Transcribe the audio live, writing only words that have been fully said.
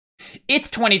It's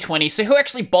 2020, so who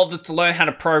actually bothers to learn how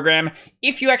to program?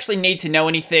 If you actually need to know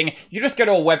anything, you just go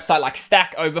to a website like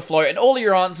Stack Overflow and all of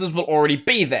your answers will already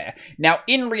be there. Now,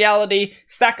 in reality,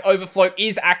 Stack Overflow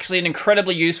is actually an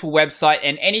incredibly useful website,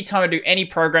 and anytime I do any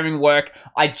programming work,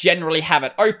 I generally have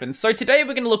it open. So today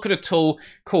we're going to look at a tool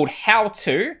called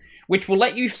How2, which will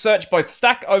let you search both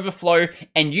Stack Overflow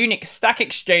and Unix Stack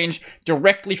Exchange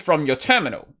directly from your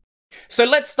terminal. So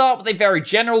let's start with a very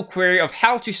general query of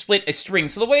how to split a string.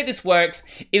 So the way this works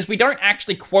is we don't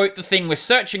actually quote the thing we're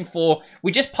searching for,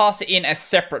 we just pass it in as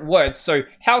separate words. So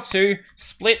how to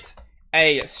split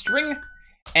a string,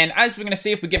 and as we're going to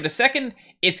see if we give it a second,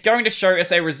 it's going to show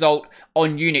us a result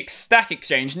on Unix Stack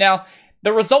Exchange. Now,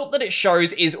 the result that it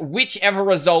shows is whichever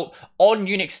result on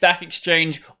Unix Stack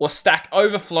Exchange or Stack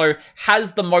Overflow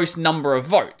has the most number of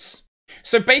votes.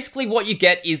 So basically what you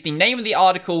get is the name of the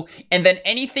article, and then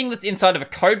anything that's inside of a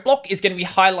code block is going to be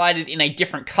highlighted in a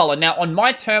different color. Now on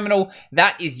my terminal,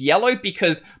 that is yellow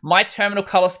because my terminal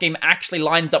color scheme actually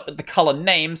lines up with the color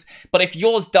names, but if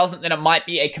yours doesn't, then it might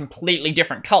be a completely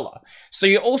different color. So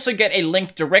you also get a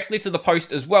link directly to the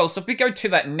post as well. So if we go to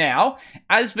that now,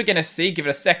 as we're going to see, give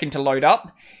it a second to load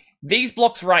up, these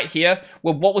blocks right here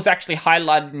were what was actually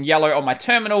highlighted in yellow on my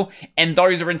terminal, and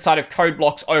those are inside of code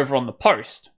blocks over on the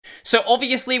post. So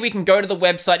obviously we can go to the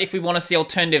website if we want to see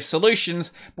alternative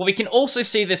solutions, but we can also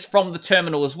see this from the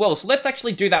terminal as well. So let's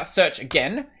actually do that search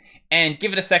again and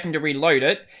give it a second to reload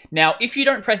it. Now, if you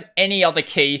don't press any other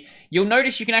key, you'll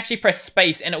notice you can actually press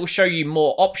space and it will show you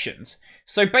more options.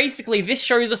 So basically this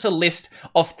shows us a list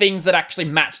of things that actually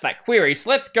match that query. So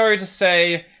let's go to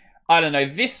say, I don't know,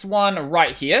 this one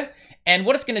right here. And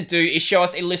what it's going to do is show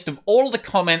us a list of all of the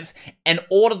comments and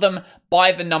order them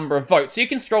by the number of votes. So you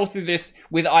can scroll through this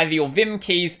with either your Vim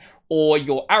keys or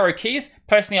your arrow keys.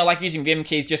 Personally, I like using Vim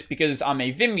keys just because I'm a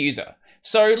Vim user.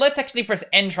 So let's actually press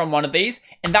enter on one of these,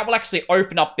 and that will actually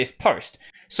open up this post.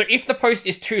 So if the post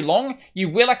is too long, you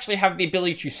will actually have the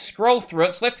ability to scroll through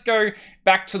it. So let's go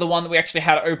back to the one that we actually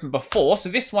had open before. So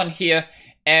this one here,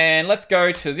 and let's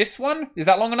go to this one. Is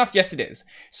that long enough? Yes, it is.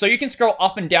 So you can scroll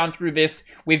up and down through this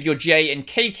with your J and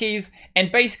K keys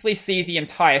and basically see the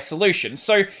entire solution.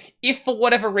 So if for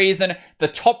whatever reason the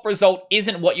top result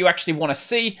isn't what you actually want to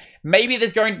see, maybe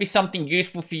there's going to be something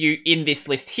useful for you in this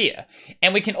list here.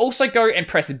 And we can also go and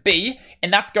press B,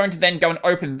 and that's going to then go and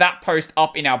open that post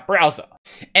up in our browser.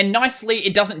 And nicely,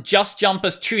 it doesn't just jump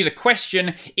us to the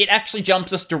question, it actually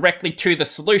jumps us directly to the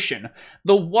solution.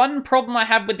 The one problem I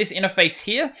have with this interface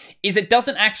here is it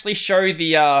doesn't actually show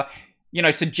the,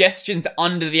 suggestions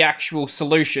under the actual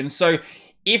solution. So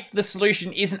if the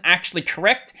solution isn't actually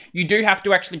correct, you do have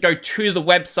to actually go to the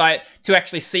website to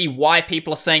actually see why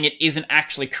people are saying it isn't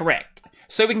actually correct.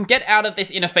 So we can get out of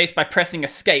this interface by pressing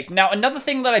escape. Now, another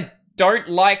thing that I don't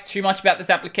like too much about this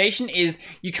application is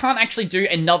you can't actually do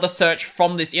another search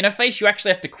from this interface. You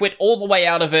actually have to quit all the way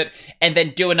out of it and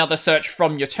then do another search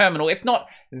from your terminal. It's not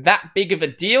that big of a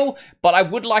deal, but I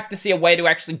would like to see a way to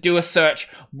actually do a search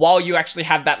while you actually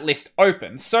have that list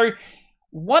open. So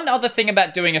one other thing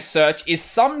about doing a search is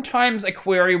sometimes a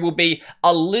query will be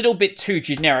a little bit too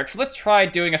generic. So let's try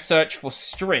doing a search for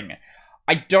string.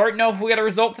 I don't know if we get a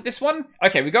result for this one.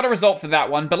 Okay, we got a result for that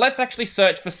one, but let's actually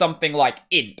search for something like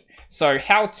int. So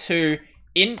how to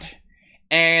int,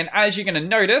 and as you're going to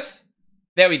notice,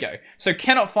 there we go. So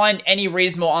cannot find any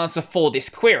reasonable answer for this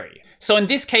query. So in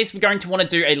this case, we're going to want to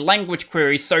do a language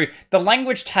query. So the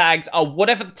language tags are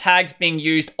whatever the tags being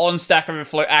used on Stack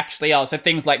Overflow actually are. So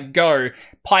things like Go,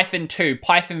 Python 2,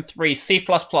 Python 3, C++,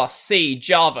 C,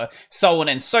 Java, so on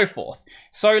and so forth.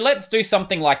 So let's do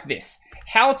something like this.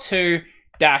 How to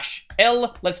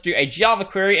 -L, let's do a Java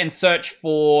query and search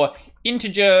for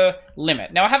integer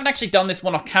limit. Now I haven't actually done this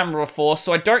one off camera before,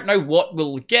 so I don't know what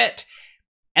we'll get.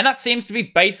 And that seems to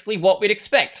be basically what we'd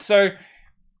expect. So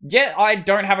yeah, I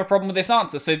don't have a problem with this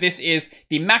answer. So this is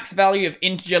the max value of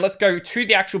integer. Let's go to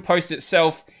the actual post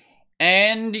itself.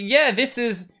 And yeah, this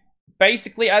is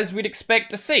basically as we'd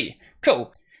expect to see.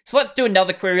 Cool. So let's do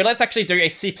another query. Let's actually do a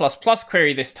C++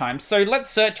 query this time. So let's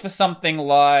search for something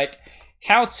like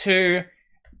how to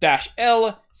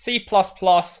 -L C++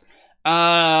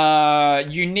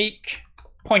 unique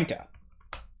pointer.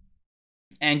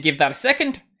 And give that a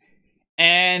second.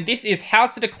 And this is how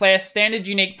to declare standard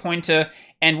unique pointer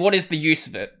and what is the use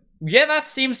of it. Yeah, that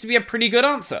seems to be a pretty good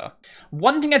answer.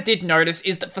 One thing I did notice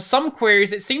is that for some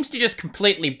queries, it seems to just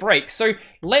completely break. So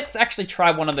let's actually try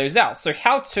one of those out. So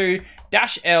how to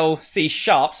 -L C#.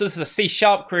 So this is a C#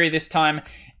 query this time.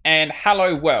 And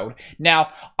hello world.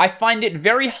 Now, I find it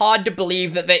very hard to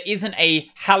believe that there isn't a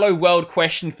hello world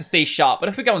question for C#. But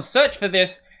if we go and search for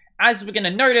this, as we're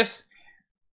going to notice,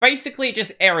 basically it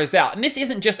just errors out. And this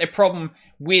isn't just a problem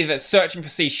with searching for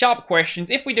C# questions.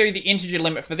 If we do the integer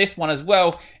limit for this one as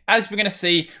well, as we're going to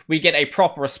see, we get a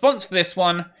proper response for this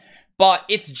one, but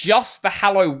it's just the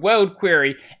hello world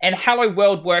query, and hello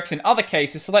world works in other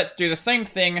cases. So let's do the same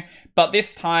thing, but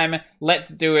this time let's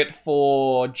do it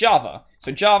for Java.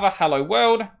 So Java hello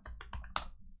world,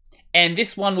 and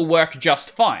this one will work just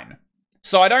fine.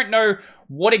 So I don't know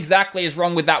what exactly is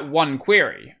wrong with that one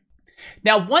query.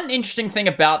 Now, one interesting thing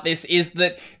about this is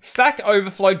that Stack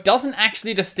Overflow doesn't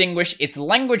actually distinguish its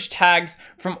language tags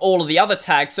from all of the other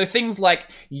tags. So things like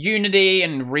Unity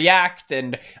and React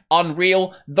and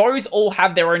Unreal, those all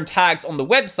have their own tags on the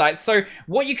website. So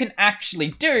what you can actually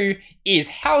do is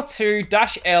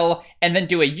how2-l and then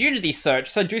do a Unity search.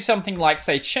 So do something like,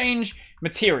 say, change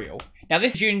material. Now,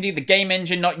 this is Unity, the game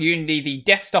engine, not Unity, the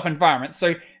desktop environment.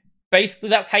 So basically,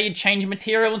 that's how you change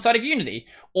material inside of Unity.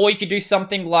 Or you could do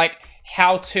something like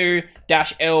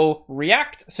how2-l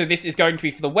React. So this is going to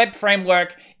be for the web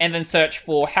framework, and then search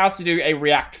for how to do a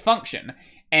React function.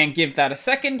 And give that a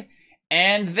second,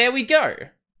 and there we go.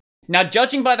 Now,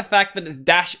 judging by the fact that it's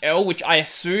 -l, which I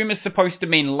assume is supposed to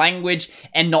mean language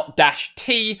and not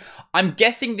 -t, I'm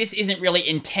guessing this isn't really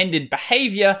intended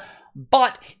behavior,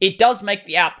 but it does make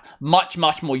the app much,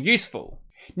 much more useful.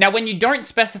 Now, when you don't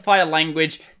specify a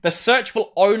language, the search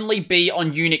will only be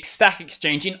on Unix Stack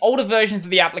Exchange. In older versions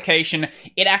of the application,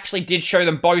 it actually did show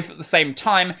them both at the same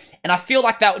time, and I feel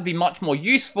like that would be much more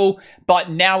useful,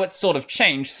 but now it's sort of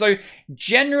changed. So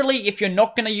generally, if you're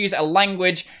not going to use a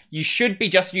language, you should be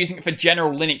just using it for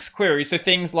general Linux queries. So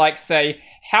things like, say,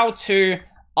 how to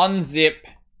unzip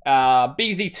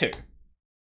BZ2.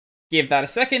 Give that a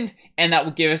second, and that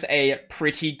will give us a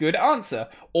pretty good answer.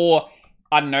 Or,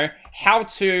 I don't know, how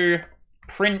to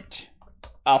print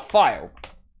a file.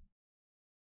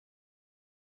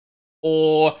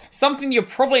 Or something you're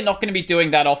probably not going to be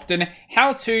doing that often,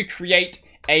 how to create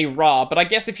a RAR. But I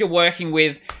guess if you're working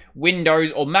with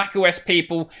Windows or macOS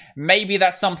people, maybe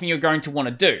that's something you're going to want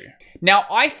to do. Now,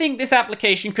 I think this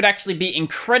application could actually be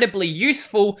incredibly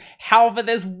useful. However,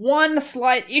 there's one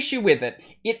slight issue with it.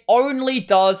 It only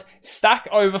does Stack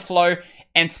Overflow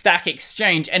and Stack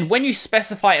Exchange, and when you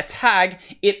specify a tag,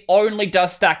 it only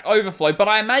does Stack Overflow. But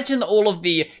I imagine that all of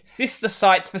the sister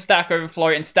sites for Stack Overflow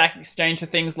and Stack Exchange are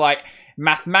things like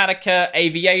Mathematica,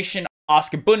 Aviation,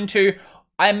 Ask Ubuntu.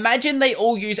 I imagine they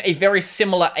all use a very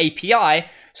similar API,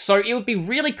 so it would be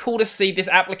really cool to see this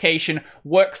application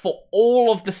work for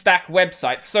all of the Stack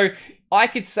websites. So I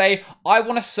could say, I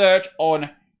want to search on,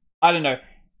 I don't know,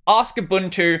 Ask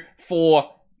Ubuntu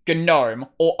for GNOME,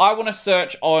 or I want to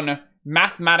search on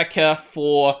Mathematica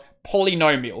for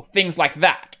polynomial, things like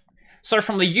that. So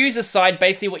from the user side,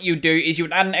 basically what you do is you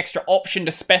would add an extra option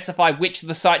to specify which of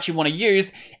the sites you want to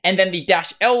use, and then the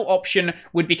 -l option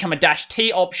would become a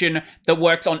 -t option that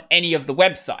works on any of the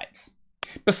websites.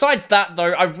 Besides that,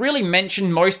 though, I've really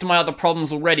mentioned most of my other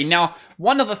problems already. Now,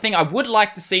 one other thing I would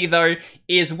like to see, though,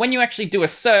 is when you actually do a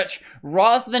search,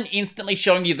 rather than instantly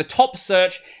showing you the top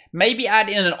search, maybe add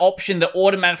in an option that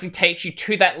automatically takes you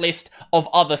to that list of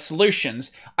other solutions.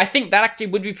 I think that actually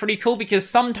would be pretty cool, because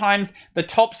sometimes the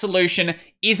top solution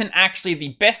isn't actually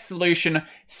the best solution.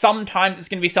 Sometimes it's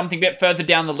going to be something a bit further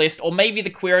down the list, or maybe the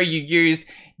query you used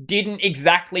didn't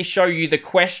exactly show you the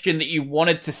question that you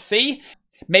wanted to see.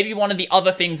 Maybe one of the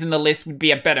other things in the list would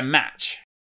be a better match.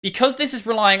 Because this is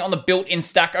relying on the built-in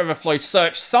Stack Overflow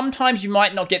search, sometimes you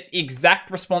might not get the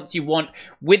exact response you want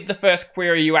with the first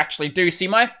query you actually do. So you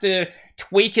might have to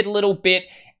tweak it a little bit,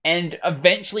 and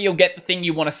eventually you'll get the thing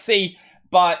you want to see.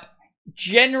 But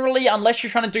generally, unless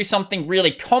you're trying to do something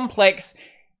really complex,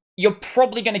 you're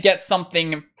probably going to get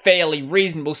something fairly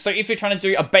reasonable. So if you're trying to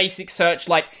do a basic search,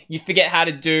 like you forget how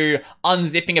to do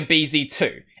unzipping a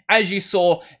BZ2, as you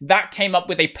saw, that came up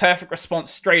with a perfect response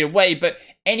straight away. But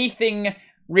anything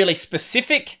really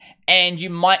specific, and you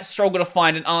might struggle to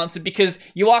find an answer because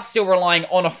you are still relying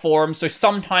on a forum, so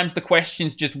sometimes the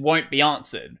questions just won't be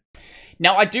answered.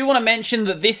 Now, I do want to mention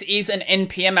that this is an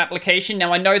NPM application.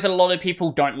 Now, I know that a lot of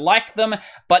people don't like them,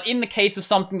 but in the case of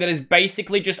something that is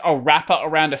basically just a wrapper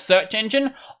around a search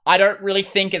engine, I don't really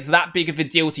think it's that big of a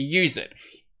deal to use it.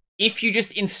 If you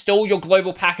just install your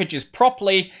global packages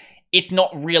properly, it's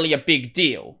not really a big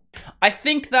deal. I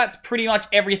think that's pretty much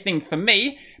everything for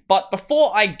me. But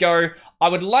before I go, I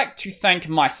would like to thank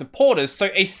my supporters. So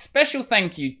a special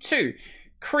thank you to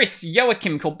Chris,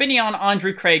 Joachim, Corbinian,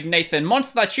 Andrew, Craig, Nathan,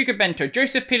 Monster, Chuka Bento,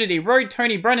 Joseph, Pitty, Road,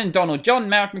 Tony, Brennan, Donald, John,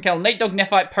 Marek, Mikkel, Nate Dog,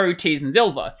 Nephite, Poe, Tees, and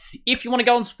Zilva. If you want to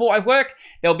go and support my work,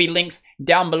 there'll be links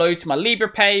down below to my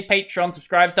LibrePay, Patreon,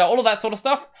 Subscribe Star, all of that sort of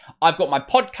stuff. I've got my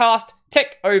podcast,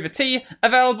 Tech Over Tea,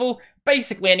 available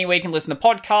basically anywhere you can listen to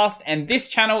podcasts, and this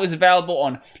channel is available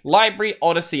on Library,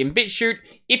 Odyssey, and BitChute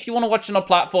if you want to watch on a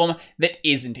platform that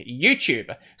isn't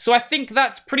YouTube. So I think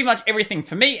that's pretty much everything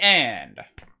for me, and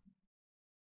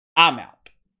I'm out.